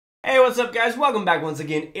Hey, what's up guys? Welcome back once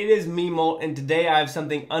again. It is me, Molt, and today I have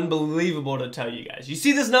something unbelievable to tell you guys. You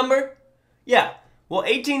see this number? Yeah. Well,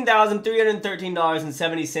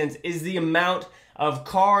 $18,313.70 is the amount of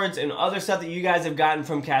cards and other stuff that you guys have gotten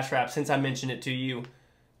from Cash Wrap since I mentioned it to you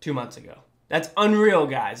 2 months ago. That's unreal,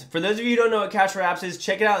 guys. For those of you who don't know what Cash Wraps is,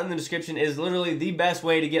 check it out in the description. It is literally the best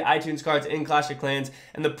way to get iTunes cards in Clash of Clans,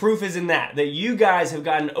 and the proof is in that you guys have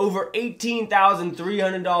gotten over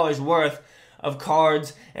 $18,300 worth of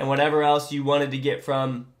cards and whatever else you wanted to get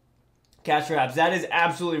from Cash Wraps. That is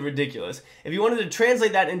absolutely ridiculous. If you wanted to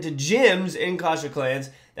translate that into gems in Clash of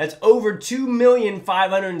Clans, that's over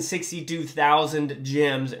 2,562,000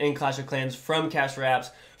 gems in Clash of Clans from Cash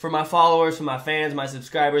Wraps. For my followers, for my fans, my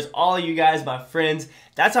subscribers, all of you guys, my friends,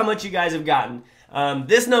 that's how much you guys have gotten.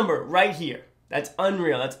 This number right here, that's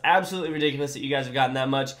unreal. That's absolutely ridiculous that you guys have gotten that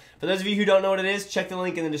much. For those of you who don't know what it is, check the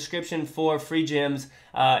link in the description for free gems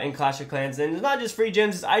in Clash of Clans. And it's not just free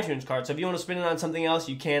gems, it's iTunes cards. So if you want to spend it on something else,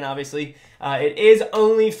 you can, obviously. It is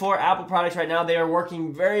only for Apple products right now. They are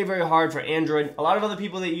working very, very hard for Android. A lot of other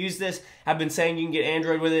people that use this have been saying you can get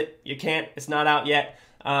Android with it. You can't. It's not out yet.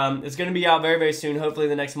 It's going to be out very, very soon, hopefully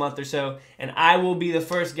the next month or so, and I will be the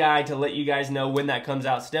first guy to let you guys know when that comes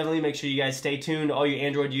out, so definitely make sure you guys stay tuned, all you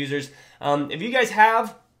Android users. If you guys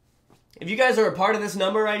are a part of this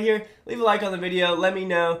number right here, leave a like on the video, let me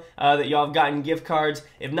know that y'all have gotten gift cards.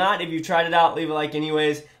 If not, if you've tried it out, leave a like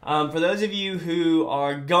anyways. For those of you who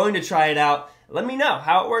are going to try it out, let me know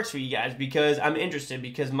how it works for you guys, because I'm interested,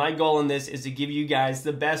 because my goal in this is to give you guys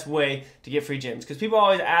the best way to get free gems. Because people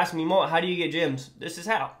always ask me, Mo, how do you get gems? This is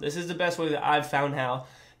how. This is the best way that I've found how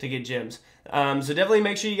to get gems. So definitely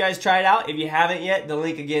make sure you guys try it out. If you haven't yet, the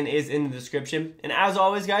link again is in the description. And as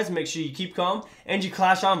always, guys, make sure you keep calm and you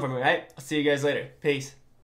clash on for me, right? I'll see you guys later. Peace.